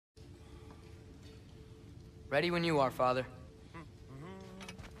Ready when you are, Father.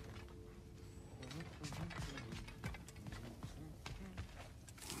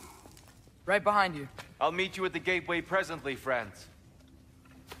 Right behind you. I'll meet you at the gateway presently, friends.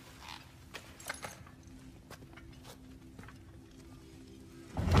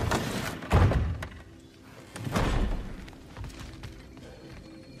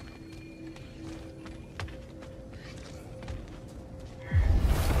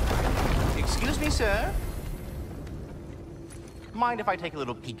 Excuse me, sir. Mind if I take a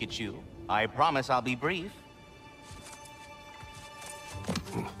little peek at you? I promise I'll be brief.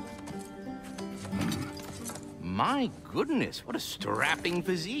 My goodness, what a strapping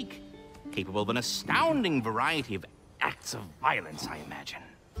physique. Capable of an astounding variety of acts of violence, I imagine.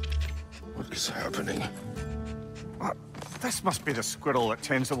 What is happening? This must be the squirrel that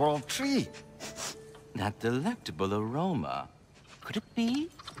tends the world tree. That delectable aroma. Could it be?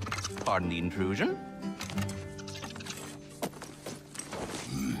 Pardon the intrusion.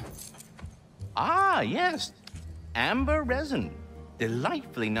 Ah, yes. Amber resin.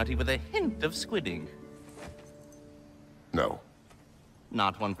 Delightfully nutty with a hint of squidding. No.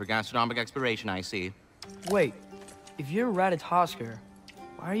 Not one for gastronomic exploration, I see. Wait, if you're Ratatoskr,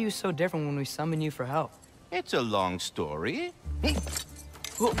 why are you so different when we summon you for help? It's a long story.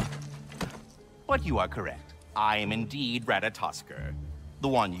 But you are correct. I am indeed Ratatoskr. The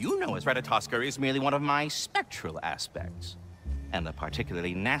one you know as Ratatoskr is merely one of my spectral aspects. And a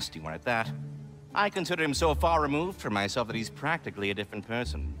particularly nasty one at that. I consider him so far removed from myself that he's practically a different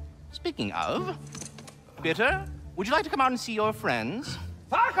person. Speaking of... Bitter, would you like to come out and see your friends?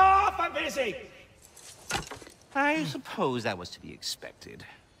 Fuck off! I'm busy! I suppose that was to be expected.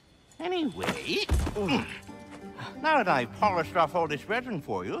 Anyway... Now that I've polished off all this resin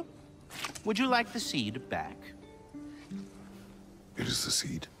for you, would you like the seed back? It is the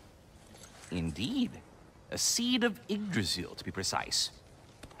seed. Indeed. A seed of Yggdrasil, to be precise.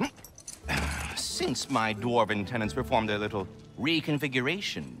 Since my dwarven tenants performed their little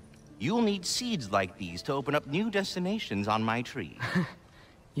reconfiguration, you'll need seeds like these to open up new destinations on my tree.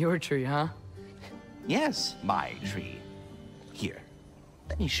 Your tree, huh? Yes, my tree. Here,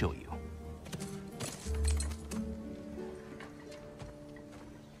 let me show you.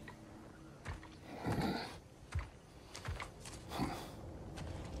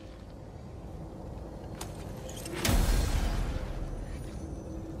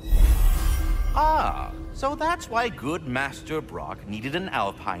 Ah, so that's why good Master Brock needed an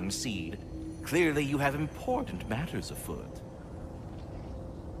alpine seed. Clearly you have important matters afoot.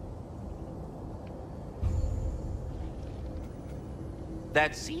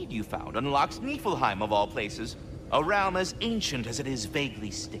 That seed you found unlocks Niflheim of all places, a realm as ancient as it is vaguely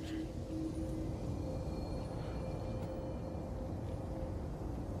sticky.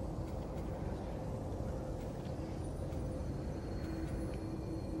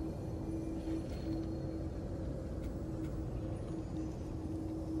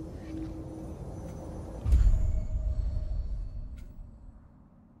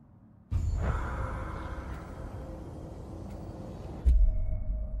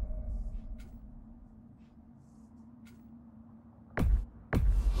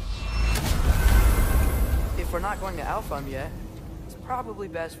 If we're not going to Alfheim yet, it's probably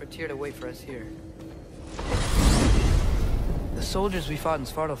best for Tyr to wait for us here. The soldiers we fought in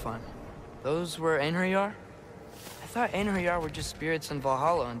Svartalfheim, those were Einherjar? I thought Einherjar were just spirits in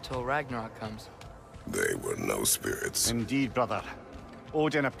Valhalla until Ragnarok comes. They were no spirits. Indeed, brother.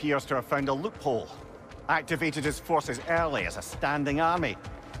 Odin appears to have found a loophole. Activated his forces early as a standing army.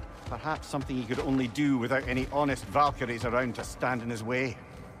 Perhaps something he could only do without any honest Valkyries around to stand in his way.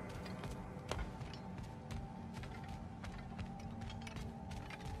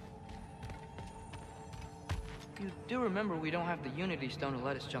 You do remember we don't have the Unity Stone to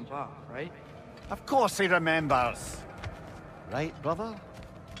let us jump off, right? Of course he remembers. Right, brother?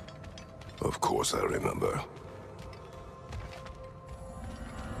 Of course I remember.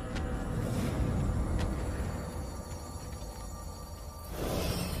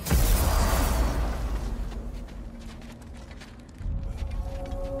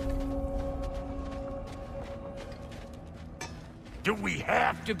 Do we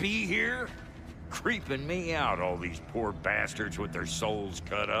have to be here? Creeping me out, all these poor bastards with their souls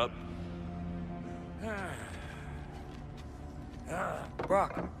cut up.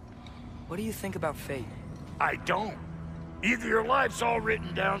 Brock, what do you think about fate? I don't. Either your life's all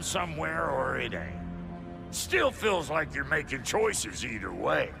written down somewhere or it ain't. Still feels like you're making choices either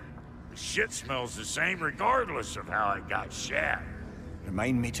way. The shit smells the same regardless of how it got shat.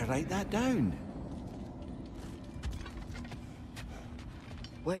 Remind me to write that down.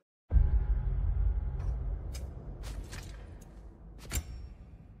 Wait.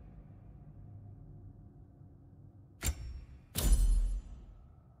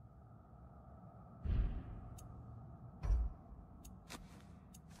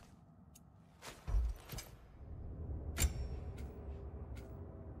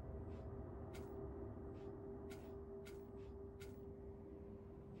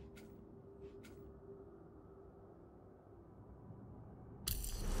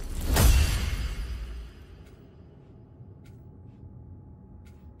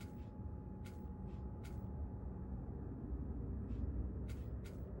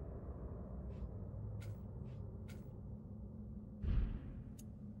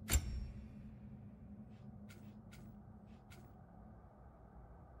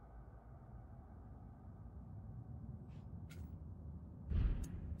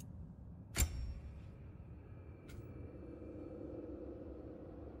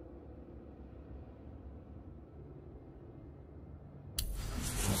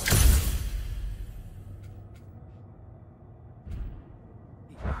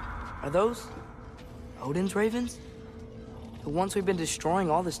 Are those Odin's ravens? The ones we've been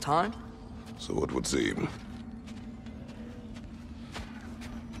destroying all this time? So it would seem.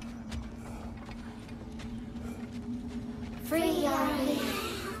 Free are we,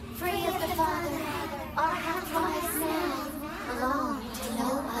 free of the Father. Our half lives now belong to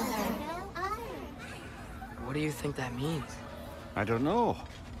no other. What do you think that means? I don't know,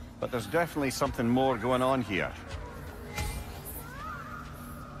 but there's definitely something more going on here.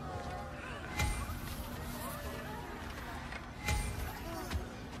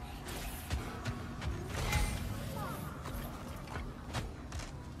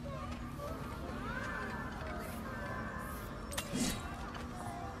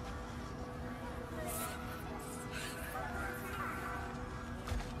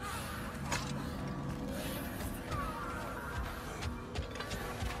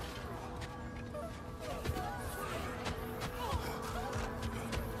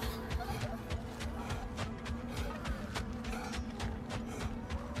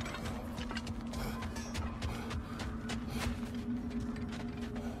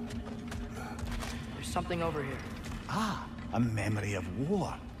 Something over here. Ah, a memory of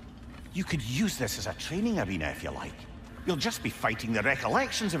war. You could use this as a training arena if you like. You'll just be fighting the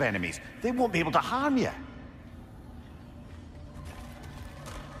recollections of enemies. They won't be able to harm you.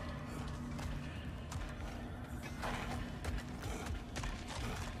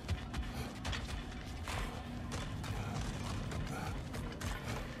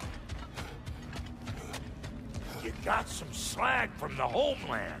 You got some slag from the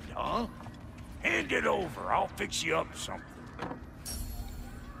homeland, huh? Hand it over. I'll fix you up something.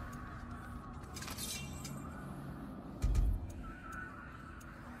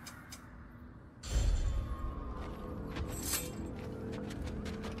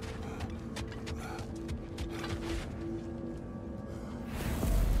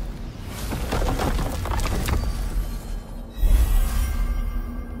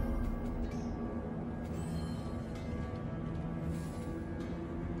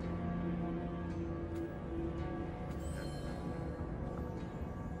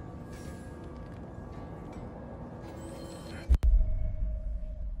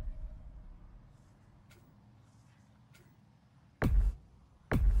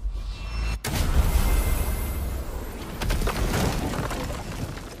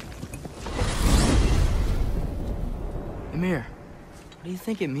 Mimir, what do you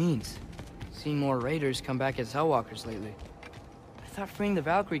think it means? Seeing more raiders come back as Hellwalkers lately. I thought freeing the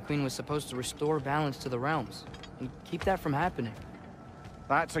Valkyrie Queen was supposed to restore balance to the realms, and keep that from happening.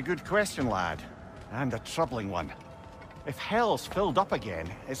 That's a good question, lad. And a troubling one. If Hell's filled up again,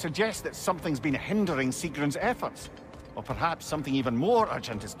 it suggests that something's been hindering Sigrun's efforts. Or perhaps something even more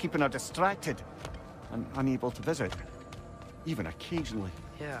urgent is keeping her distracted and unable to visit. Even occasionally.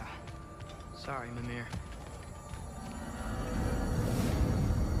 Yeah. Sorry, Mimir.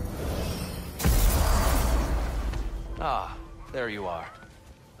 Ah, there you are.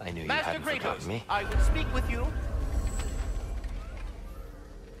 I knew you Master hadn't forgotten Kratos, me. I will speak with you.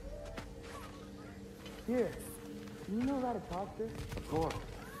 Here, do you know Ratatoskr? Of course.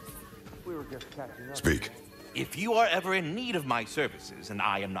 We were just catching up. Speak. If you are ever in need of my services and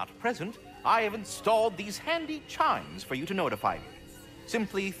I am not present, I have installed these handy chimes for you to notify me.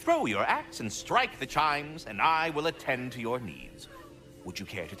 Simply throw your axe and strike the chimes, and I will attend to your needs. Would you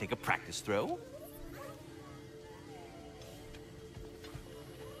care to take a practice throw?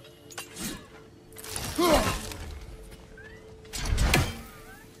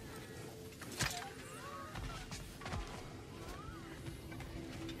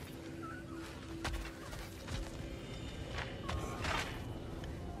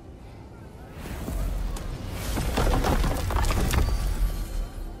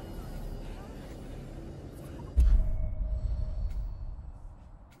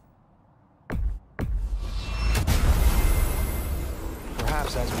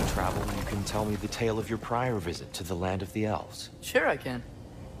 Perhaps as we travel, you can tell me the tale of your prior visit to the land of the elves. Sure I can.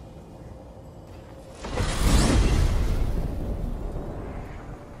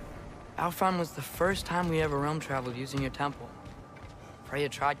 Alfheim was the first time we ever realm traveled using your temple. Freya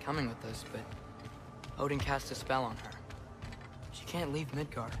tried coming with us, but Odin cast a spell on her. She can't leave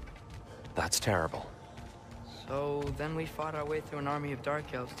Midgard. That's terrible. So then we fought our way through an army of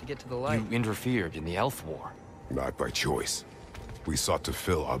dark elves to get to the light. You interfered in the elf war. Not by choice. We sought to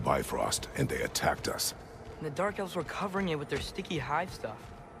fill our Bifrost, and they attacked us. And the dark elves were covering it with their sticky hive stuff.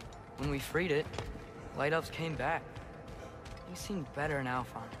 When we freed it, light elves came back. They seemed better in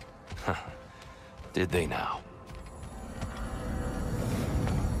Alfheim. Did they now?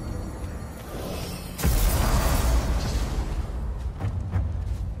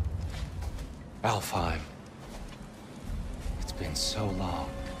 Alfheim. It's been so long.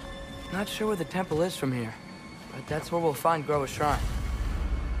 Not sure where the temple is from here, but that's where we'll find Groa's shrine.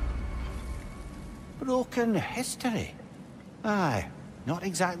 Broken history. Aye, not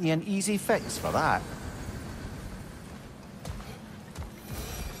exactly an easy fix for that.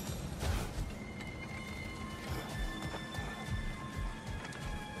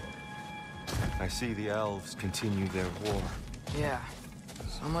 I see the elves continue their war. Yeah.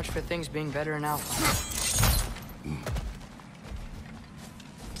 So much for things being better in Alfheim.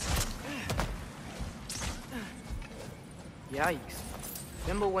 Yikes.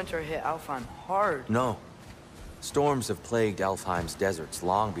 Fimbulwinter hit Alfheim hard. No. Storms have plagued Alfheim's deserts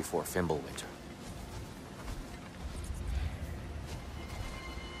long before Fimbulwinter.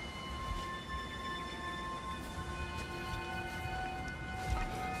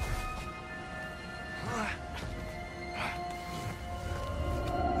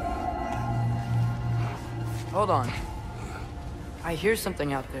 Hold on. I hear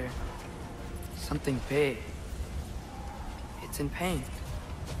something out there. Something big. It's in pain.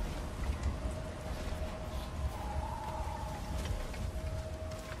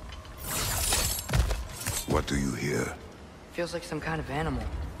 What do you hear? Feels like some kind of animal.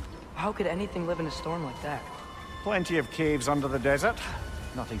 How could anything live in a storm like that? Plenty of caves under the desert.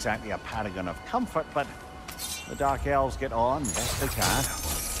 Not exactly a paragon of comfort, but the Dark Elves get on best they can.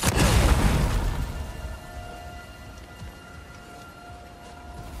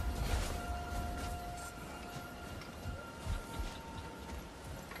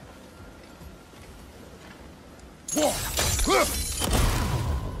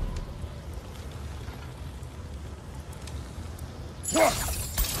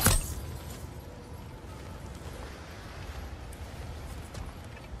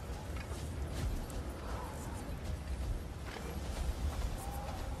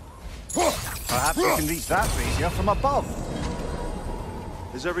 Perhaps you can reach that brazier from above.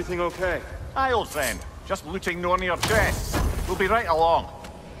 Is everything okay? Aye, old friend. Just looting no near chests. We'll be right along.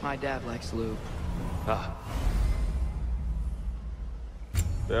 My dad likes loot. Ah.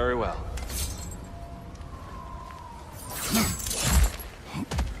 Very well.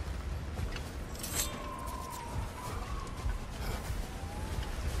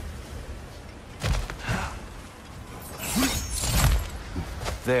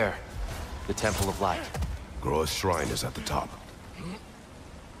 There. The Temple of Light. Groa's shrine is at the top.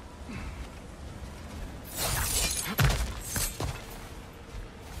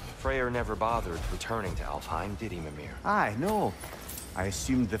 Freyr never bothered returning to Alfheim, did he, Mimir? Aye, no. I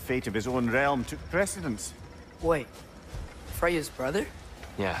assumed the fate of his own realm took precedence. Wait. Freya's brother?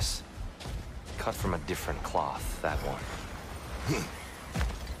 Yes. Cut from a different cloth, that one.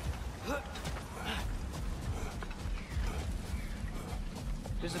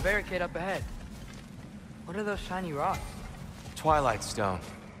 There's a barricade up ahead. What are those shiny rocks? Twilight Stone.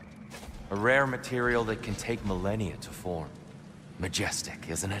 A rare material that can take millennia to form. Majestic,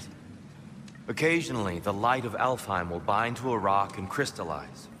 isn't it? Occasionally, the light of Alfheim will bind to a rock and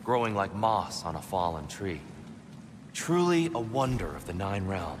crystallize, growing like moss on a fallen tree. Truly a wonder of the Nine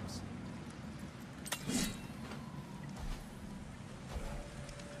Realms.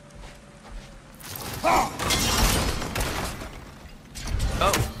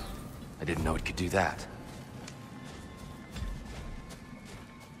 Oh! I didn't know it could do that.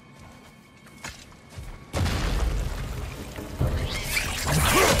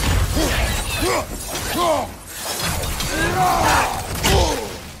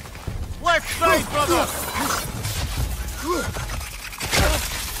 Left side, brother!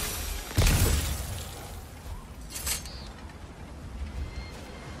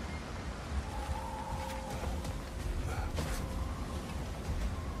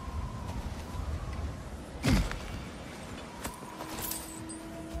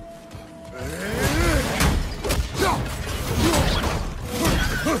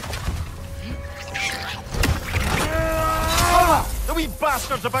 The wee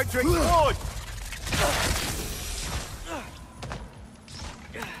bastard's about to explode!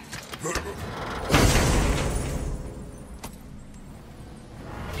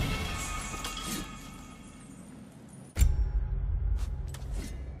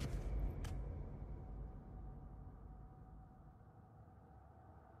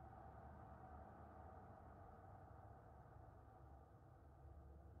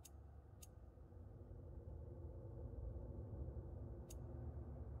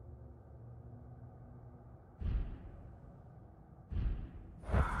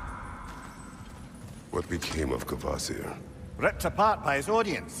 What became of Kvasir? Ripped apart by his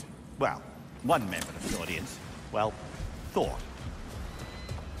audience. Well, one member of the audience. Well, Thor.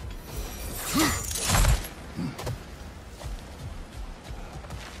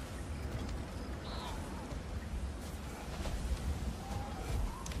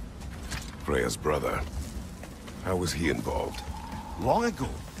 Freya's brother. How was he involved? Long ago,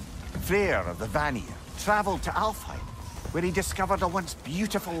 Freyr of the Vanir traveled to Alfheim, where he discovered a once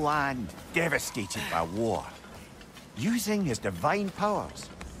beautiful land devastated by war. Using his divine powers,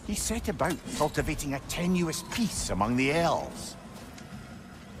 he set about cultivating a tenuous peace among the elves.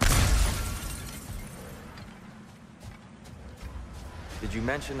 Did you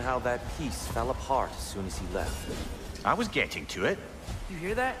mention how that piece fell apart as soon as he left? I was getting to it. You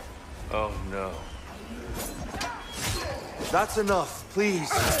hear that? Oh no. That's enough, please.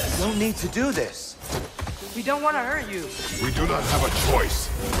 You don't need to do this. We don't want to hurt you. We do not have a choice.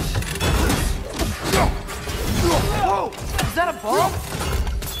 Whoa! Is that a bomb?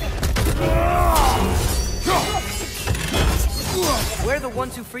 We're the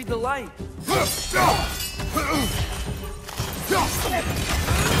ones who freed the light.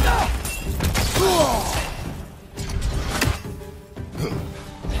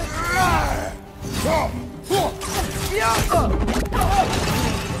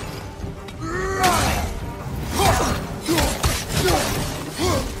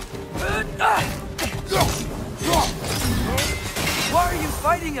 Why are you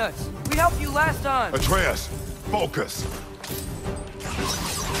fighting us? We helped you last time. Atreus, focus.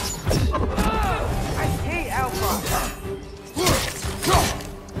 I hate Alpha.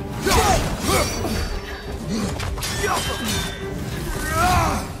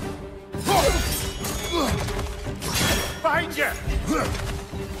 Behind you!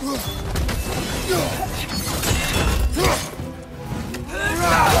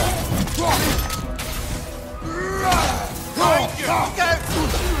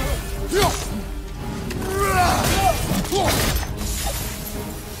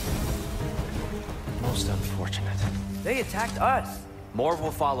 Most unfortunate. They attacked us. More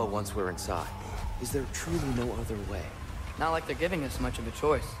will follow once we're inside. Is there truly no other way? Not like they're giving us much of a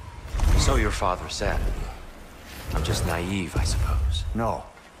choice. So your father said. I'm just naive, I suppose. No.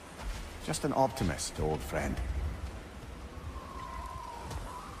 Just an optimist, old friend.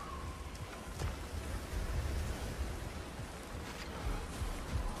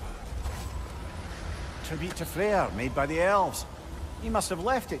 Tribute to Freyr, made by the elves. He must have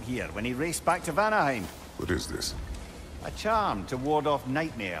left it here when he raced back to Vanaheim. What is this? A charm to ward off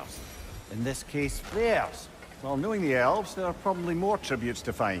nightmares. In this case, Freyr's. Well, knowing the elves, there are probably more tributes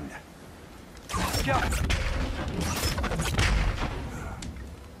to find.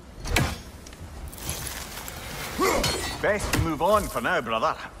 Best to move on for now,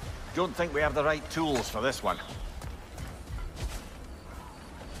 brother. Don't think we have the right tools for this one.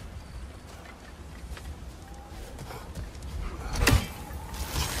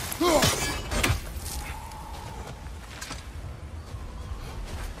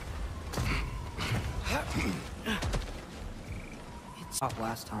 Off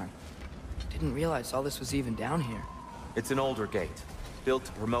last time. Didn't realize all this was even down here. It's an older gate, built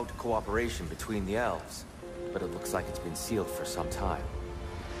to promote cooperation between the elves. But it looks like it's been sealed for some time.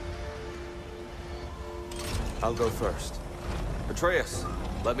 I'll go first. Atreus,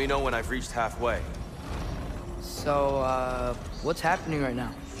 let me know when I've reached halfway. So, what's happening right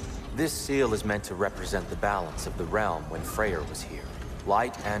now? This seal is meant to represent the balance of the realm when Freyr was here.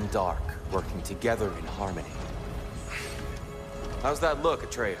 Light and dark, working together in harmony. How's that look,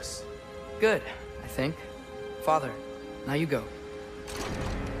 Atreus? Good, I think. Father, now you go.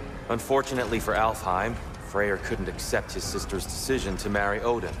 Unfortunately for Alfheim, Freyr couldn't accept his sister's decision to marry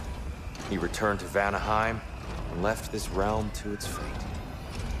Odin. He returned to Vanaheim and left this realm to its fate.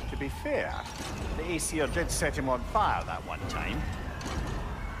 To be fair, the Aesir did set him on fire that one time.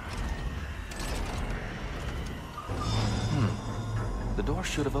 The door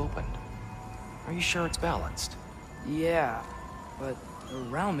should have opened. Are you sure it's balanced? Yeah, but the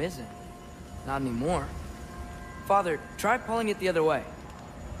realm isn't. Not anymore. Father, try pulling it the other way.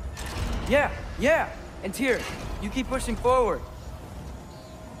 Yeah! And Tyr, you keep pushing forward.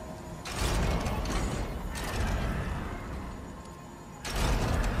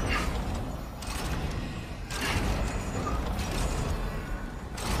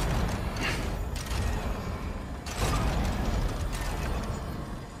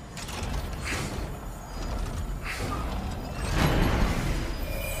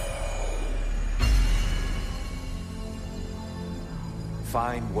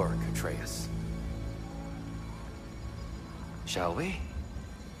 Fine work, Atreus. Shall we?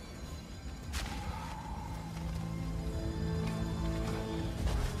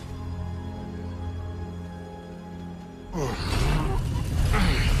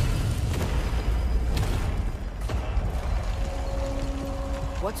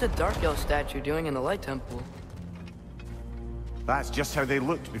 What's a Dark Elf statue doing in the Light Temple? That's just how they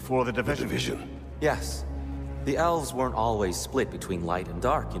looked before the The division. division. Yes. The elves weren't always split between light and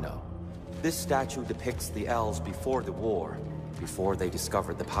dark, you know. This statue depicts the elves before the war, before they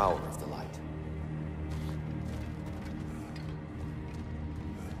discovered the power of the light.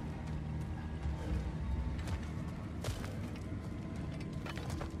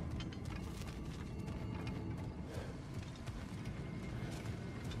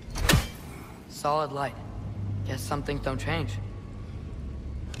 Solid light. Guess some things don't change.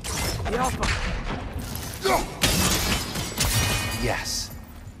 The Alpha! Yes.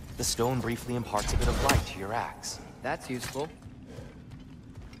 The stone briefly imparts a bit of light to your axe. That's useful.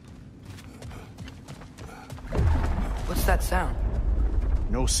 What's that sound?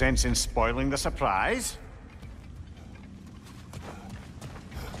 No sense in spoiling the surprise.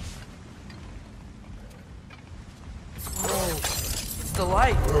 Whoa! It's the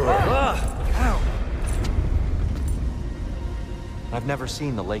light! Ow! I've never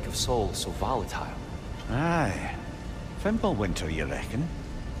seen the Lake of Souls so volatile. Aye. Fimbulwinter, you reckon?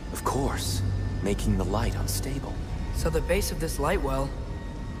 Of course, making the light unstable. So the base of this light well,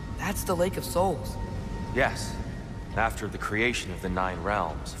 that's the Lake of Souls. Yes. After the creation of the Nine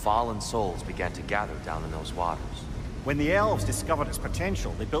Realms, fallen souls began to gather down in those waters. When the elves discovered its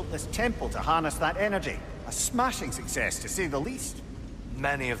potential, they built this temple to harness that energy. A smashing success, to say the least.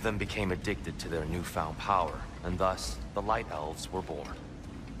 Many of them became addicted to their newfound power, and thus, the Light Elves were born.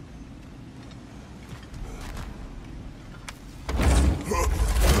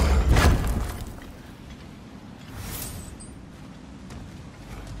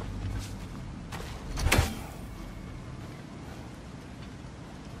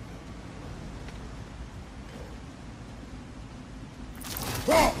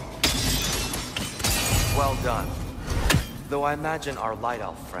 Well done. Though I imagine our Light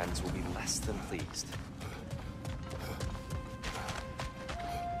Elf friends will be less than pleased.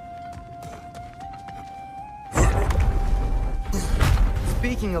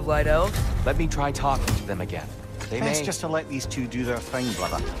 Speaking of Light Elves... Let me try talking to them again. They Best may... just to let these two do their thing,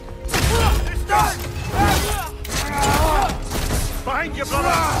 brother. Behind you,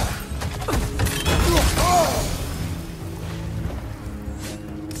 brother!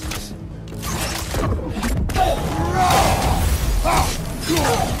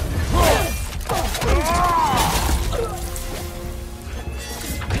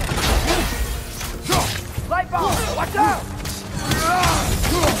 Light bulb! Watch out!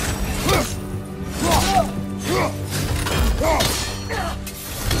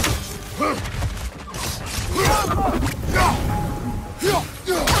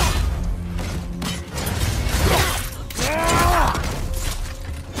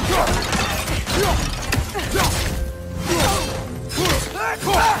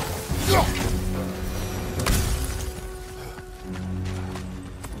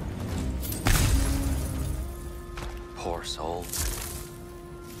 Poor soul.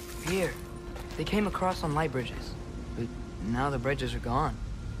 Here. They came across on light bridges. But now the bridges are gone.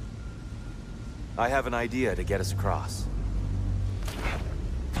 I have an idea to get us across.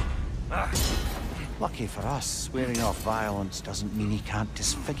 Lucky for us, swearing off violence doesn't mean he can't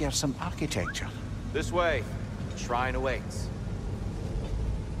disfigure some architecture. This way. Shrine awaits.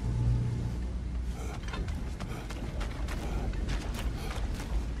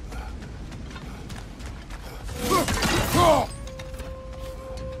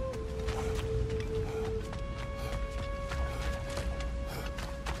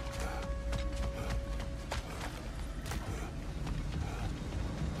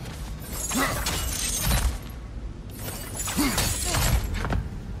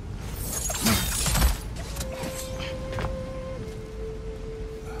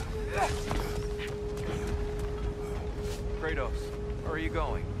 Kratos, where are you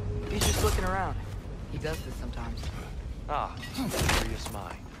going? He's just looking around. He does this sometimes. Ah, curious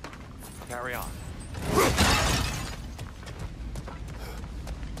mind. Carry on.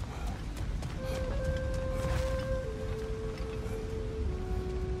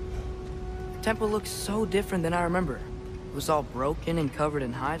 The temple looks so different than I remember. It was all broken and covered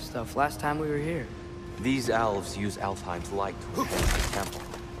in hive stuff last time we were here. These elves use Alfheim's light to enhance the temple,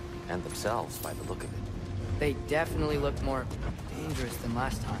 and themselves by the look of it. They definitely look more dangerous than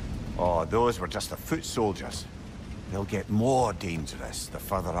last time. Oh, those were just the foot soldiers. They'll get more dangerous the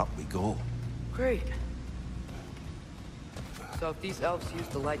further up we go. Great. So if these elves use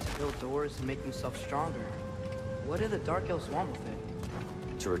the light to build doors and make themselves stronger, what do the Dark Elves want with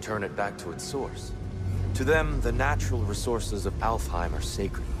it? To return it back to its source. To them, the natural resources of Alfheim are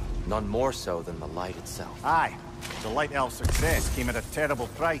sacred, none more so than the light itself. Aye, the Light Elf success came at a terrible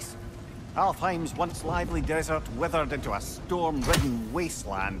price. Alfheim's once lively desert withered into a storm-ridden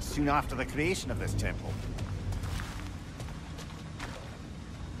wasteland soon after the creation of this temple.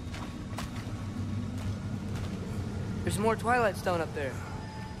 There's more Twilight Stone up there.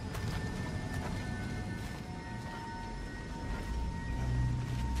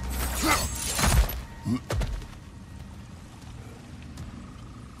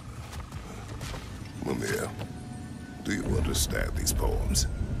 Mimir, do you understand these poems?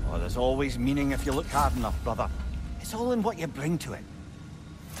 Oh, there's always meaning if you look hard enough, brother. It's all in what you bring to it.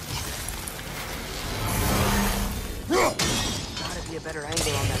 Gotta be a better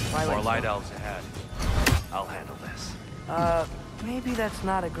angle on that Twilight More light Stone. elves ahead. I'll handle this. Maybe that's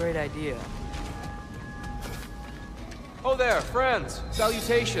not a great idea. Oh there, friends.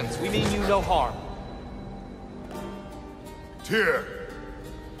 Salutations. We mean you no harm. Tyr!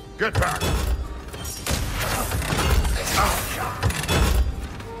 Get back!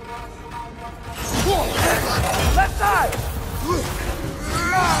 Left side!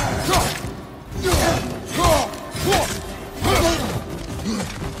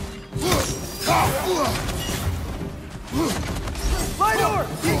 Fire!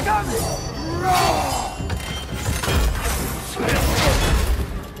 He comes!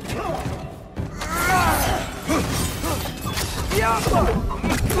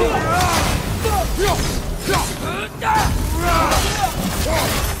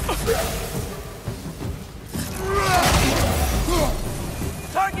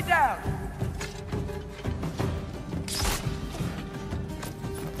 Target down!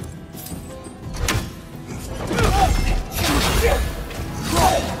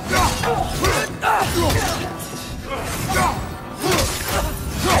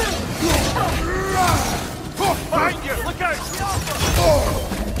 Behind you! Look out!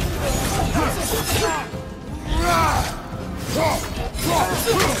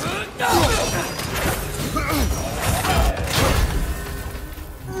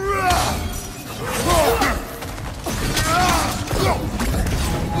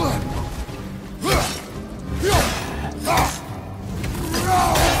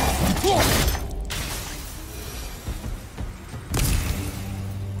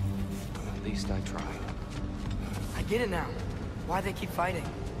 At least I tried. I get it now. Why they keep fighting.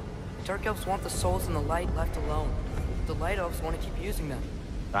 The Dark Elves want the souls in the light left alone. The Light Elves want to keep using them.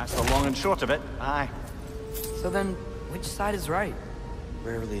 That's the long and short of it. Aye. So then, which side is right?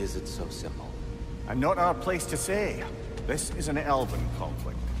 Rarely is it so simple. And not our place to say. This is an elven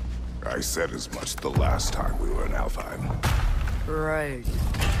conflict. I said as much the last time we were in Alfheim. Right.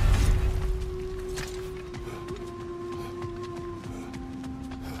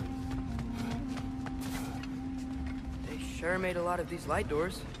 They sure made a lot of these light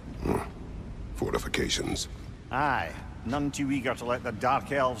doors. Fortifications. Aye. None too eager to let the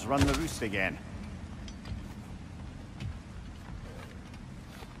Dark Elves run the roost again.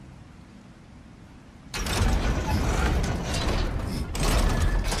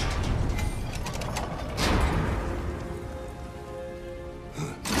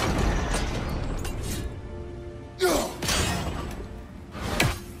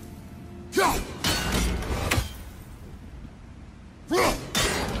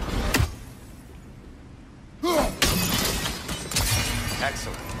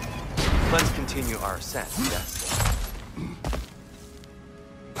 Excellent. Let's continue our ascent, yes?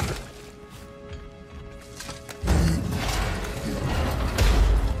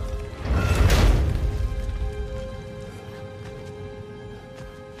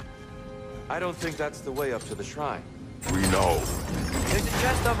 I don't think that's the way up to the shrine. We know. There's a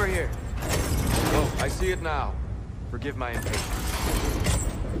chest over here. Oh, I see it now. Forgive my impatience.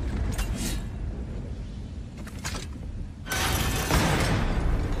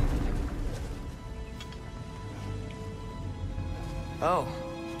 Oh,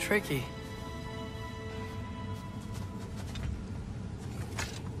 tricky.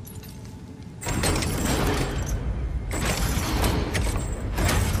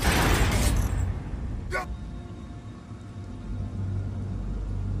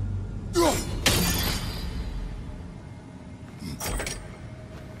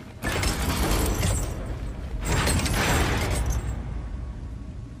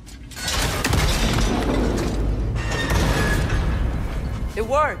 It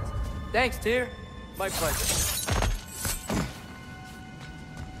worked! Thanks, Tyr. My pleasure.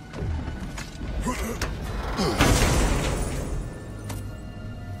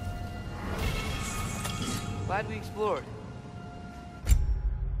 Glad we explored.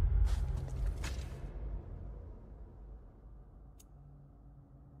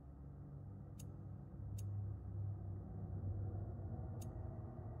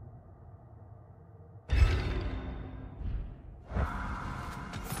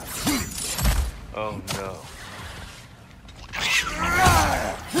 Oh no.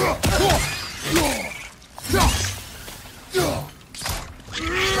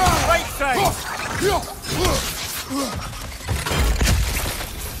 Right side!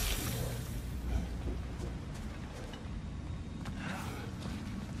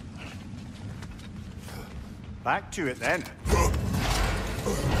 Back to it then.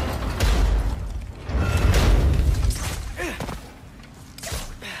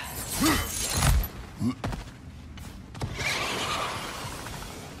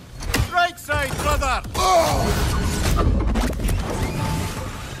 Right side, brother!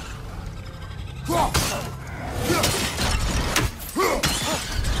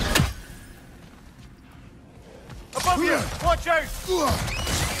 Above you! Watch out!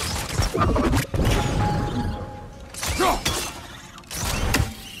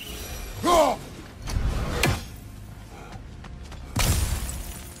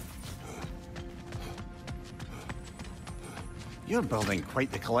 You're building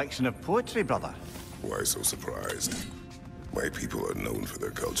quite the collection of poetry, brother. Why so surprised? My people are known for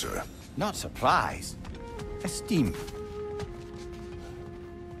their culture. Not surprised. Esteem.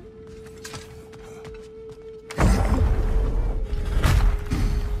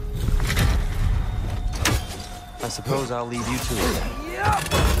 I suppose I'll leave you to it.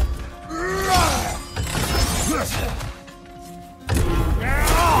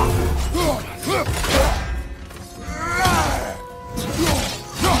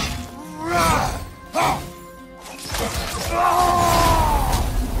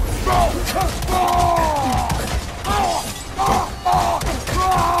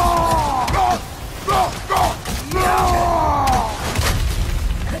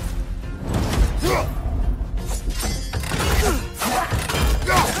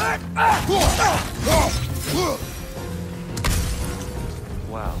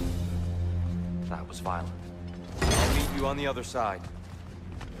 Wow. That was violent. I'll meet you on the other side.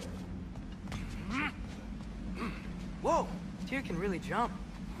 Whoa! Tyr can really jump.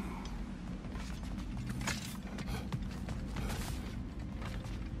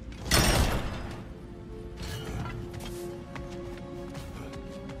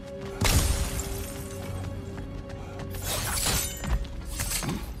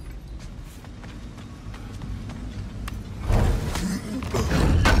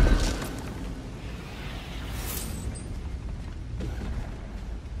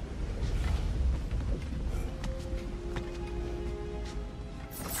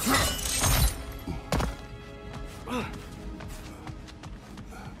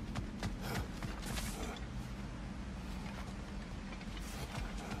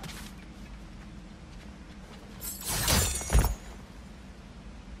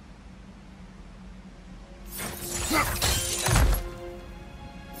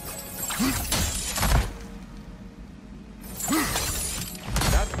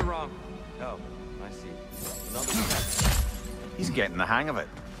 That's the wrong... Oh, I see. Another step. He's getting the hang of it.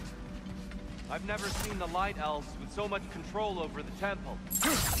 I've never seen the Light Elves with so much control over the temple.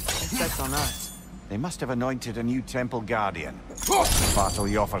 That's on us. They must have anointed a new temple guardian. Battle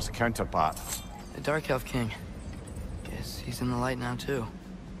he offers a counterpart. The Dark Elf King. Guess he's in the light now, too.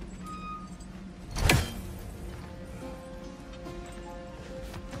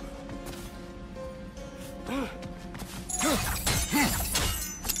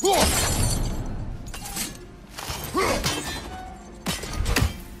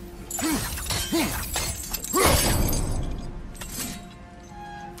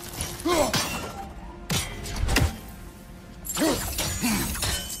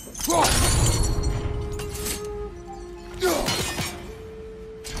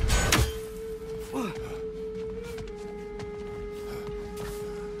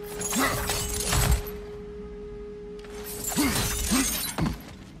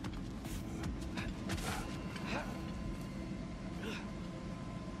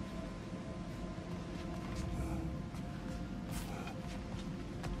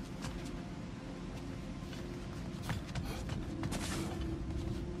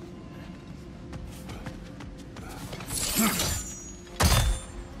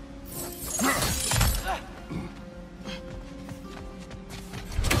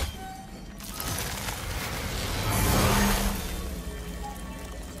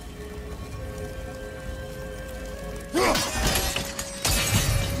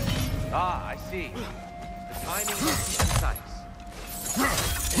 Ah, I see. The timing is precise.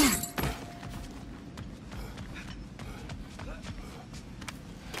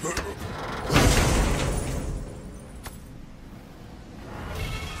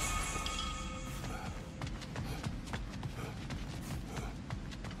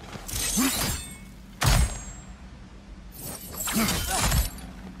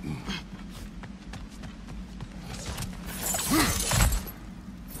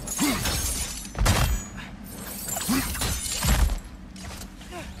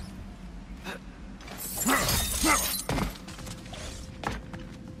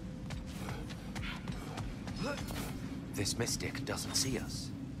 this mystic doesn't see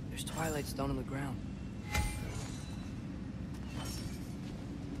us. There's Twilight Stone on the ground.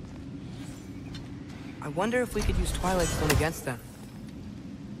 I wonder if we could use Twilight Stone against them.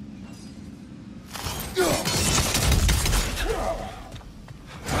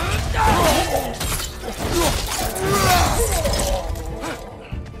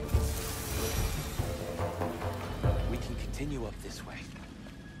 We can continue up this way.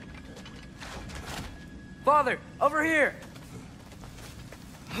 Father, over here!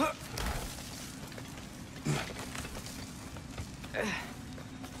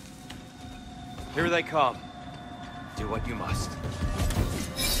 Here they come. Do what you must.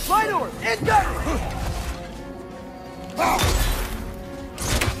 Fly door! Incoming!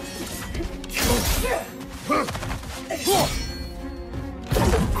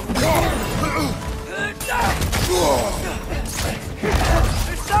 They're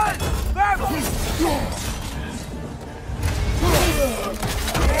done! Barrel!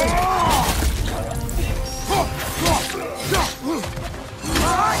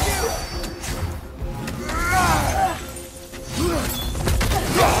 Behind you!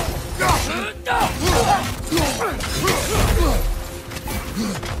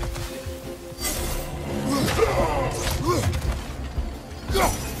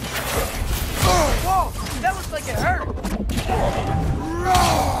 Whoa! That looks like it hurt!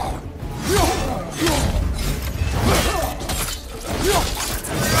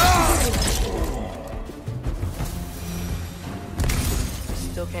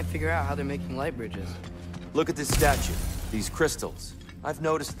 Still can't figure out how they're making light bridges. Look at this statue. These crystals. I've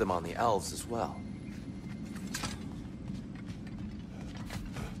noticed them on the elves as well.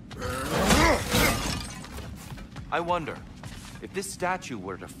 I wonder, if this statue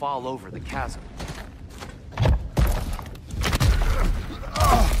were to fall over the chasm...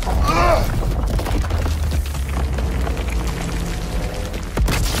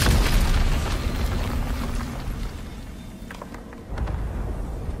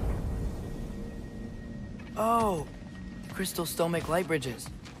 Oh, the crystals still make light bridges.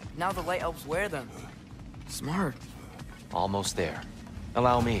 Now the light elves wear them. Smart. Almost there.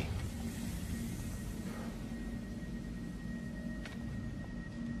 Allow me.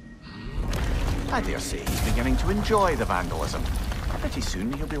 I dare say he's beginning to enjoy the vandalism. Pretty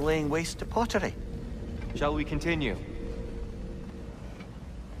soon he'll be laying waste to pottery. Shall we continue?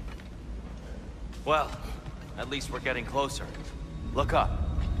 Well, at least we're getting closer. Look up.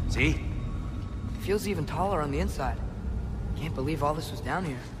 See? Feels even taller on the inside. Can't believe all this was down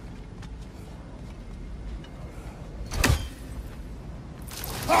here.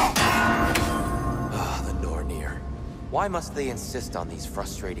 Ah, the Nornir. Why must they insist on these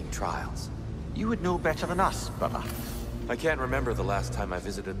frustrating trials? You would know better than us, brother. I can't remember the last time I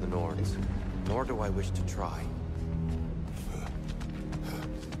visited the Norns, nor do I wish to try.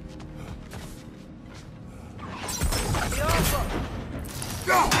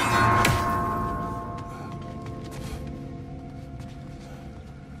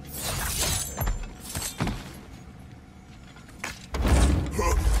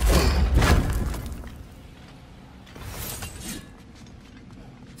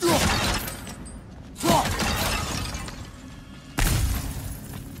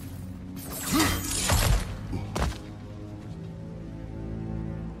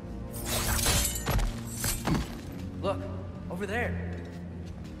 Look, over there.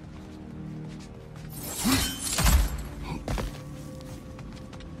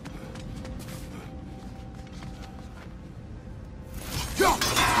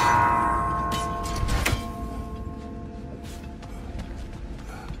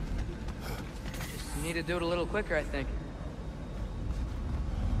 Just need to do it a little quicker, I think.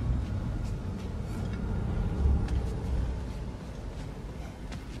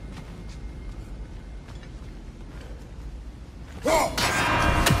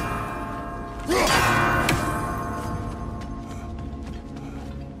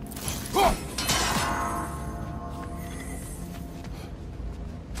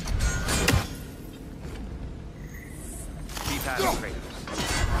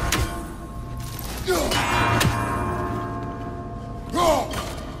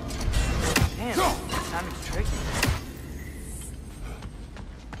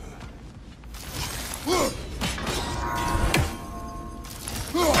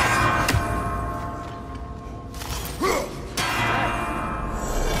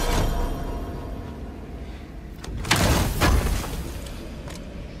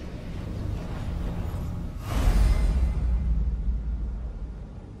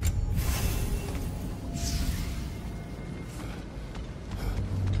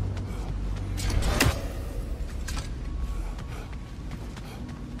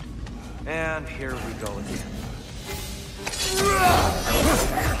 And here we go again.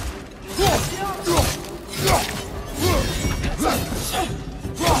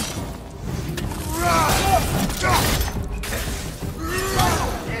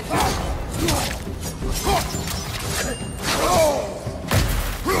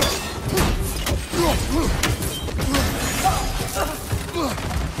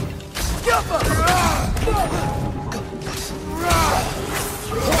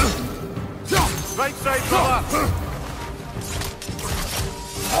 Right side, brother!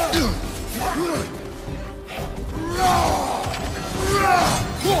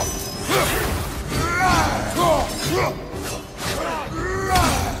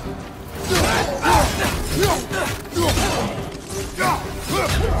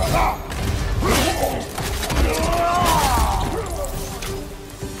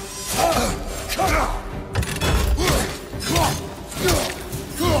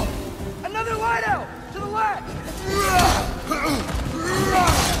 Another light out! To the left!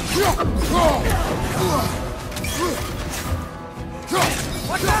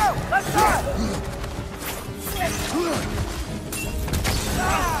 Watch out! Left side!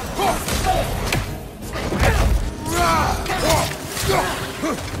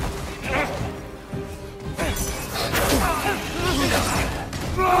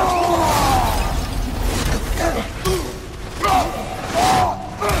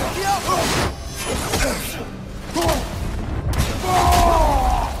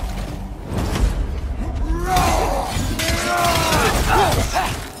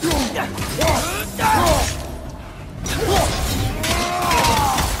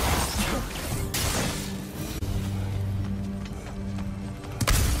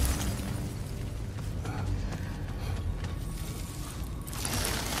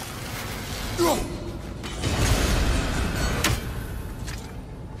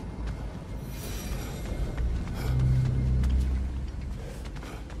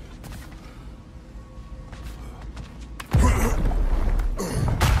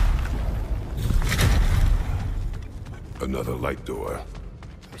 Another light door.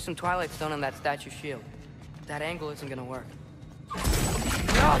 There's some Twilight Stone on that statue shield. That angle isn't gonna work. Do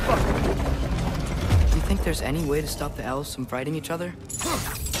you think there's any way to stop the elves from fighting each other?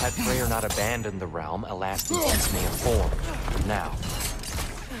 Had Freyr not abandoned the realm, Alaskan chiefs may have formed. Now,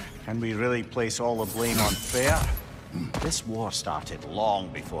 Can we really place all the blame on Freyr? This war started long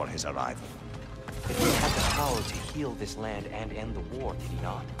before his arrival. but he had the power to heal this land and end the war, did he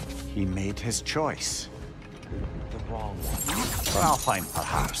not? He made his choice. The wrong one. For Alfheim,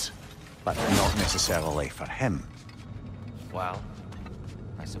 perhaps, but not necessarily for him. Well,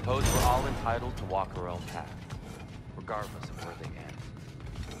 I suppose we're all entitled to walk our own path, regardless of where they end.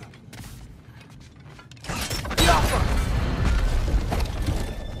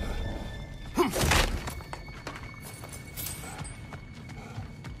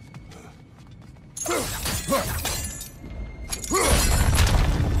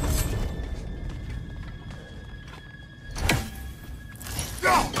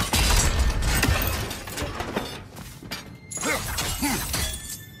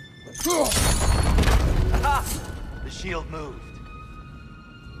 The shield moved.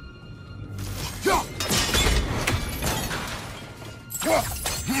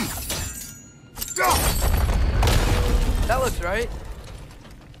 That looks right.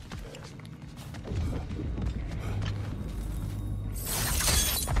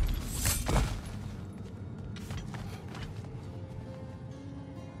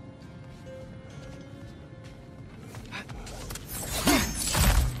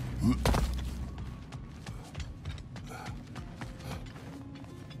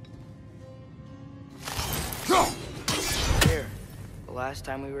 Here, the last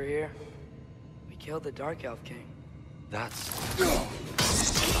time we were here, we killed the Dark Elf King. That's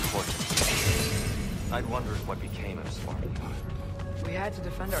unfortunate. I'd wondered what became of Spartan. We had to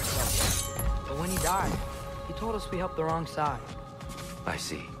defend ourselves, but when he died, he told us we helped the wrong side. I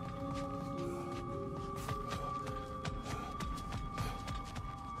see.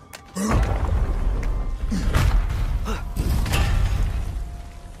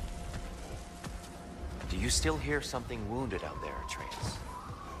 Do you still hear something wounded out there, Atreus?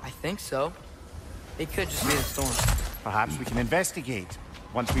 I think so. It could just be the storm. Perhaps we can investigate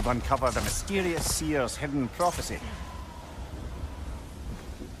once we've uncovered the mysterious seer's hidden prophecy.